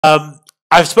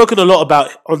I've spoken a lot about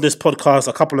on this podcast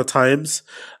a couple of times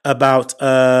about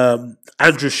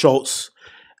Andrew Schulz,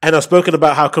 and I've spoken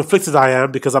about how conflicted I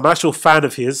am because I'm an actual fan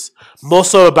of his, more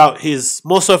so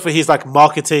for his like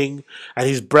marketing and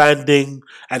his branding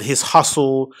and his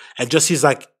hustle and just his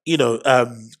like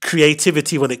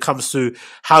creativity when it comes to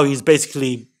how he's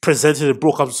basically presented and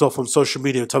brought up himself on social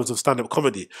media in terms of stand up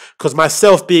comedy. Because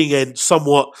myself being a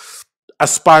somewhat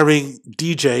aspiring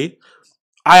DJ,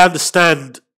 I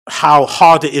understand how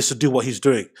hard it is to do what he's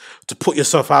doing, to put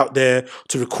yourself out there,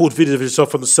 to record videos of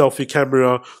yourself on the selfie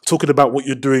camera, talking about what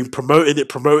you're doing, promoting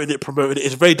it.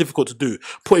 It's very difficult to do.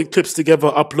 Putting clips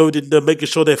together, uploading them, making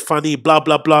sure they're funny, blah,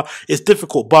 blah, blah. It's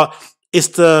difficult, but it's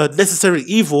the necessary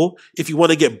evil if you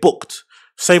want to get booked.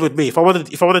 Same with me. If I want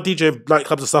to DJ in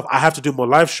nightclubs and stuff, I have to do more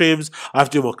live streams. I have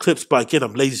to do more clips. But again,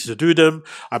 I'm lazy to do them.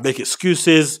 I make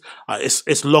excuses.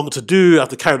 It's long to do. I have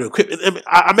to carry the equipment.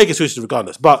 I make excuses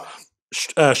regardless. But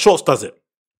Schultz does it.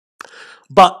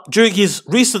 But during his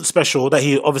recent special that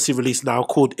he obviously released now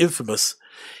called Infamous,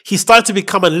 he started to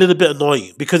become a little bit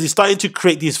annoying because he's starting to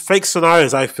create these fake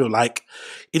scenarios, I feel like,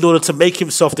 in order to make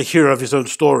himself the hero of his own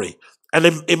story. And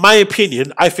in my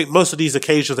opinion, I think most of these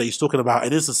occasions that he's talking about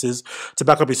and instances to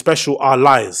back up his special are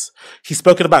lies. He's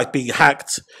spoken about being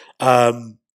hacked.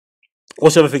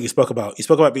 What's the other thing he spoke about? He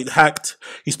spoke about being hacked.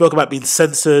 He spoke about being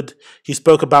censored. He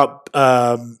spoke about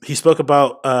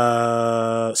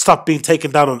stuff being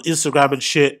taken down on Instagram and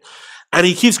shit. And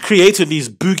he keeps creating these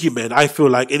boogeymen, I feel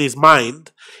like, in his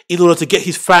mind in order to get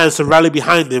his fans to rally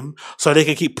behind him so they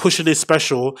can keep pushing his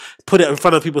special, put it in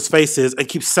front of people's faces and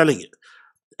keep selling it.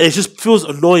 And it just feels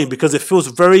annoying because it feels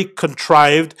very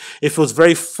contrived. It feels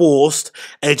very forced.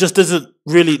 And it just doesn't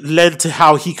really lend to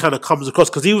how he kind of comes across.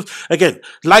 Because he was, again,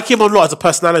 like him or not as a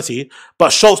personality,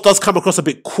 but Schultz does come across a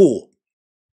bit cool.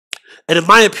 And in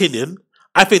my opinion,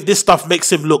 I think this stuff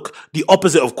makes him look the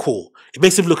opposite of cool. It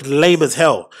makes him look lame as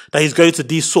hell that he's going to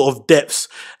these sort of depths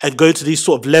and going to these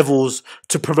sort of levels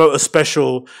to promote a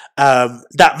special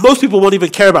that most people won't even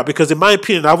care about. Because in my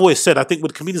opinion, I've always said, I think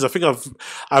with comedians, I think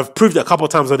I've proved it a couple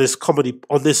of times on this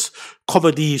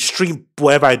comedy stream,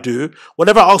 whatever I do.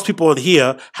 Whenever I ask people on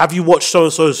here, have you watched so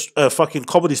and so's fucking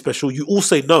comedy special? You all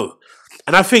say no.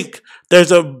 And I think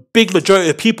there's a big majority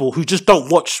of people who just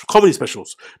don't watch comedy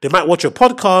specials. They might watch your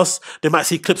podcast, they might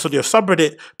see clips on your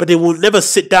subreddit, but they will never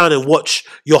sit down and watch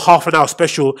your half an hour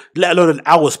special, let alone an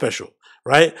hour special,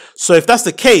 right? So if that's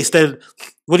the case, then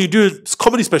when you do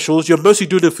comedy specials, you're mostly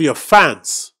doing it for your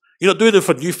fans. You're not doing it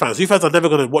for new fans. New fans are never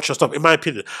going to watch your stuff, in my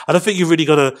opinion. I don't think you're really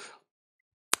going to...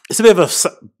 It's a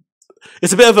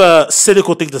bit of a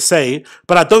cynical thing to say,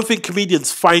 but I don't think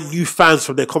comedians find new fans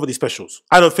from their comedy specials.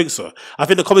 I don't think so. I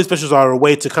think the comedy specials are a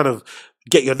way to kind of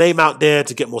get your name out there,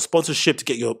 to get more sponsorship, to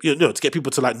get to get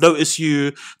people to like notice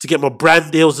you, to get more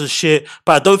brand deals and shit.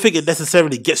 But I don't think it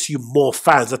necessarily gets you more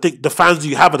fans. I think the fans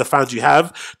you have are the fans you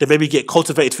have. They maybe get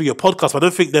cultivated through your podcast. But I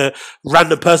don't think the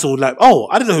random person would like, oh,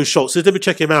 I don't know who Schultz is. Let me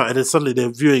check him out, and then suddenly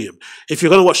they're viewing him. If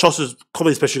you're gonna watch Schultz's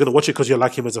comedy special, you're gonna watch it because you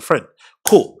like him as a friend.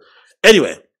 Cool.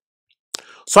 Anyway.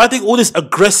 So I think all this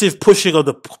aggressive pushing of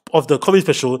the comedy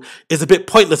special is a bit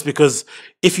pointless because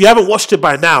if you haven't watched it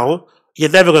by now, you're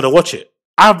never going to watch it.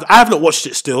 I have not watched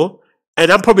it still, and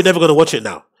I'm probably never going to watch it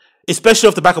now, especially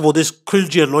off the back of all this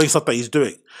cringy, annoying stuff that he's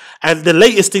doing. And the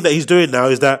latest thing that he's doing now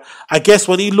is that I guess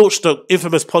when he launched the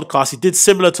Infamous podcast, he did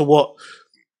similar to what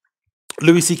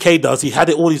Louis C.K. does. He had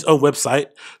it on his own website.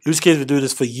 Louis C.K. has been doing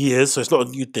this for years, so it's not a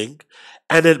new thing.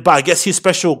 And then, but I guess his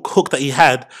special hook that he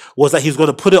had was that he was going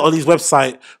to put it on his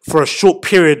website for a short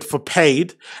period for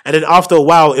paid, and then after a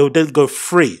while, it would then go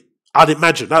free. I'd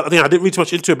imagine. I think I didn't read too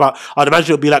much into it, but I'd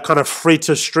imagine it would be like kind of free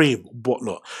to stream,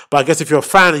 whatnot. But I guess if you're a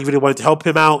fan and you really wanted to help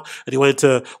him out and you wanted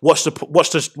to watch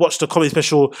the comedy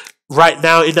special right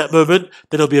now in that moment,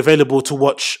 then it'll be available to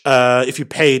watch. If you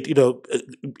paid, it'll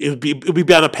be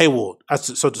behind a paywall,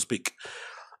 so to speak.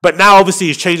 But now, obviously,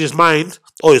 he's changed his mind,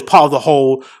 or he's part of the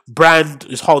whole brand,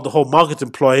 the whole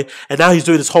marketing ploy, and now he's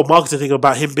doing this whole marketing thing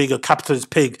about him being a capitalist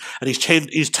pig, and he's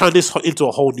turned this into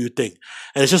a whole new thing,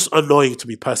 and it's just annoying to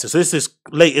me personally. So this is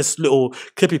latest little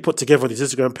clip he put together on his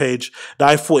Instagram page that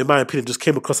I thought, in my opinion, just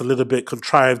came across a little bit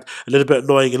contrived, a little bit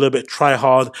annoying, a little bit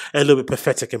try-hard, and a little bit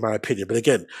pathetic, in my opinion. But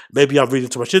again, maybe I'm reading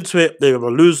too much into it, maybe I'm a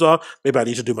loser, maybe I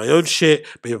need to do my own shit,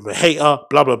 maybe I'm a hater,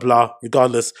 blah, blah, blah.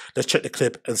 Regardless, let's check the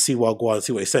clip and see what I'll go on and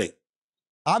see what he's saying.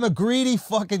 I'm a greedy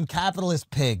fucking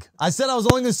capitalist pig. I said I was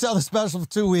only going to sell the special for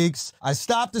 2 weeks. I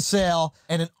stopped the sale,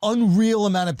 and an unreal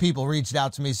amount of people reached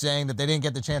out to me saying that they didn't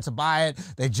get the chance to buy it.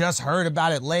 They just heard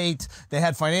about it late. They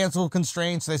had financial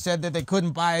constraints. They said that they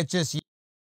couldn't buy it just yet.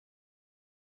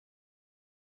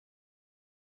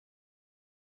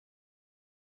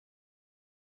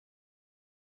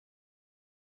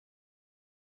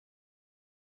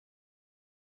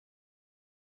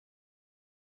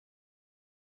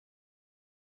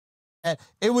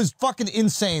 It was fucking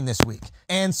insane this week.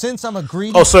 And since I'm a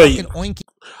greedy sorry. fucking oinky...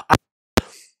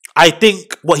 I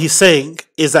think what he's saying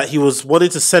is that he was wanting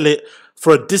to sell it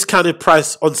for a discounted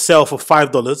price on sale for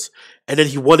 $5, and then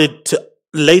he wanted to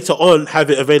later on have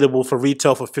it available for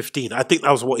retail for $15. I think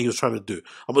that was what he was trying to do.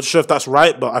 I'm not sure if that's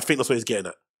right, but I think that's what he's getting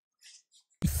at.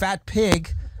 Fat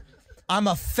pig. I'm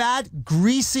a fat,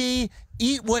 greasy,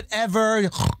 eat whatever.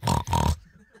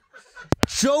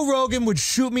 Joe Rogan would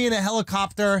shoot me in a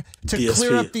helicopter to DSP.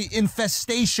 clear up the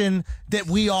infestation that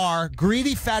we are.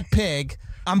 Greedy fat pig.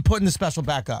 I'm putting the special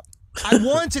back up. I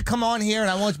wanted to come on here and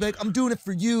I wanted to be like, I'm doing it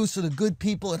for you so the good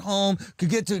people at home could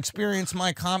get to experience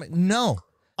my comment. No.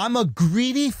 I'm a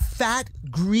greedy, fat,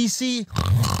 greasy...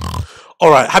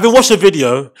 All right, having watched the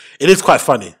video, it is quite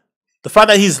funny. The fact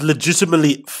that he's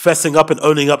legitimately fessing up and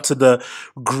owning up to the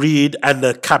greed and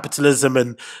the capitalism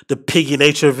and the piggy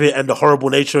nature of it and the horrible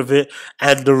nature of it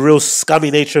and the real scummy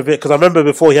nature of it. Because I remember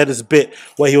before he had this bit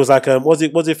where he was like, what do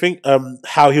you think?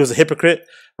 How he was a hypocrite,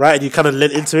 right? And you kind of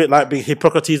lent into it, like being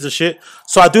Hippocrates and shit.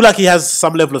 So I do like he has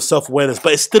some level of self-awareness,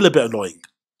 but it's still a bit annoying.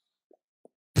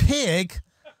 Pig,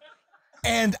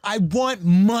 and I want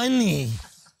money.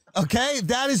 Okay?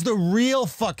 That is the real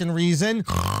fucking reason.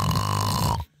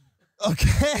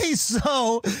 Okay,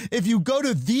 so if you go to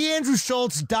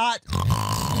theandrewschultz.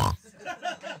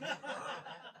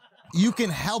 You can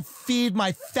help feed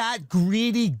my fat,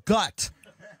 greedy gut.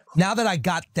 Now that I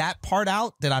got that part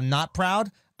out, that I'm not proud,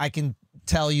 I can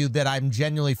tell you that I'm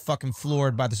genuinely fucking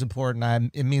floored by the support, and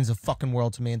it means the fucking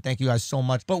world to me, and thank you guys so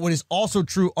much. But what is also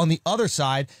true on the other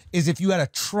side is if you had a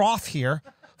trough here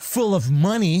full of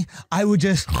money, I would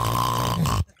just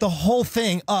the whole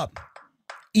thing up.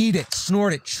 Eat it,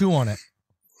 snort it, chew on it.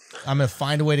 I'm going to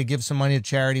find a way to give some money to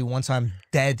charity once I'm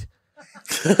dead.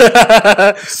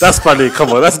 That's funny.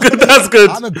 Come on. That's good. That's good.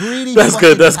 I'm a greedy. That's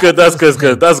good. That's good. That's good.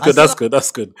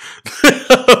 That's good.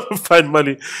 Find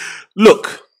money.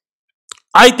 Look,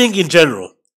 I think in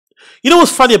general, you know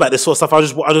what's funny about this sort of stuff?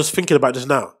 I was thinking about just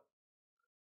now.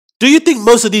 Do you think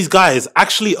most of these guys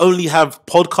actually only have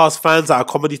podcast fans that are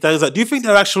comedy fans? Like, do you think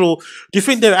there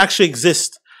actually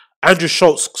exist Andrew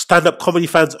Schulz stand-up comedy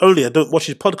fans only and don't watch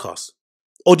his podcast?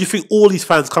 Or do you think all these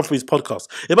fans come from his podcast?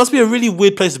 It must be a really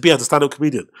weird place to be as a stand-up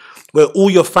comedian, where all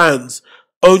your fans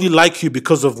only like you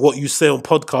because of what you say on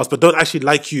podcasts, but don't actually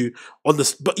like you on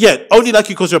this. But yeah, only like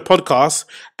you because you're a podcast,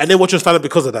 and they watch your stand-up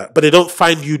because of that. But they don't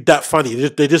find you that funny.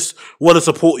 They just want to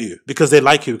support you because they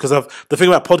like you. Because of the thing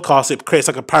about podcasts, it creates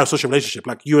like a parasocial relationship,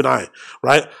 like you and I,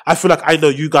 right? I feel like I know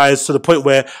you guys to the point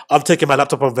where I'm taking my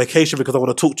laptop on vacation because I want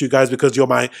to talk to you guys because you're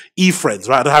my e-friends,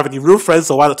 right? I don't have any real friends,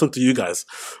 so why not talk to you guys?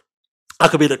 I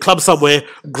could be in a club somewhere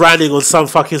grinding on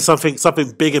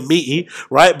something big and meaty,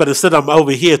 right? But instead I'm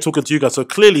over here talking to you guys. So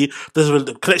clearly there's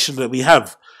a connection that we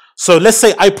have. So let's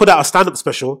say I put out a stand-up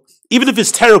special. Even if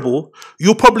it's terrible,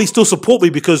 you'll probably still support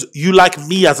me because you like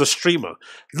me as a streamer,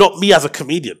 not me as a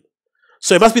comedian.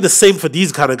 So it must be the same for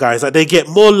these kind of guys. Like they get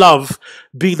more love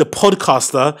being the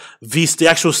podcaster versus the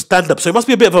actual stand-up. So it must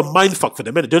be a bit of a mindfuck for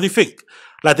them, innit? Don't you think?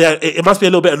 Like it must be a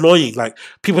little bit annoying. Like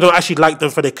people don't actually like them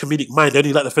for their comedic mind. They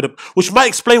only like them for which might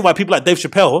explain why people like Dave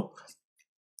Chappelle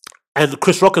and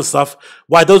Chris Rock and stuff,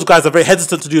 why those guys are very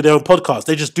hesitant to do their own podcast.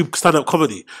 They just do stand-up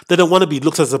comedy. They don't want to be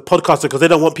looked as a podcaster because they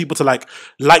don't want people to like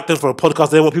them for a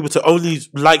podcast. They want people to only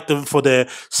like them for their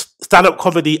stand-up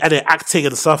comedy and their acting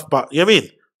and stuff. But you know what I mean?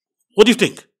 What do you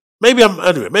think? Maybe I'm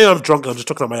drunk and I'm just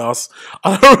talking out my ass.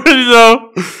 I don't really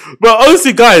know. But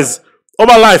honestly, guys, all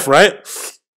my life, right?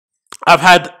 I've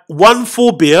had one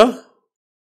full beer.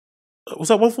 Was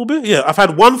that one full beer? Yeah, I've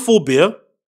had one full beer.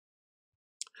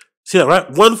 See that, right?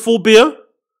 One full beer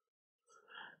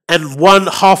and one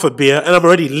half a beer, and I'm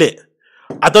already lit.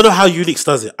 I don't know how Unix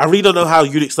does it. I really don't know how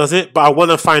Unix does it, but I want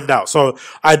to find out. So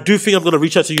I do think I'm going to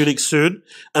reach out to Unix soon,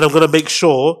 and I'm going to make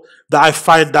sure that I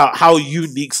find out how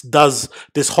Unix does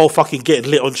this whole fucking getting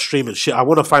lit on stream and shit. I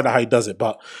want to find out how he does it,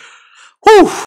 but whew.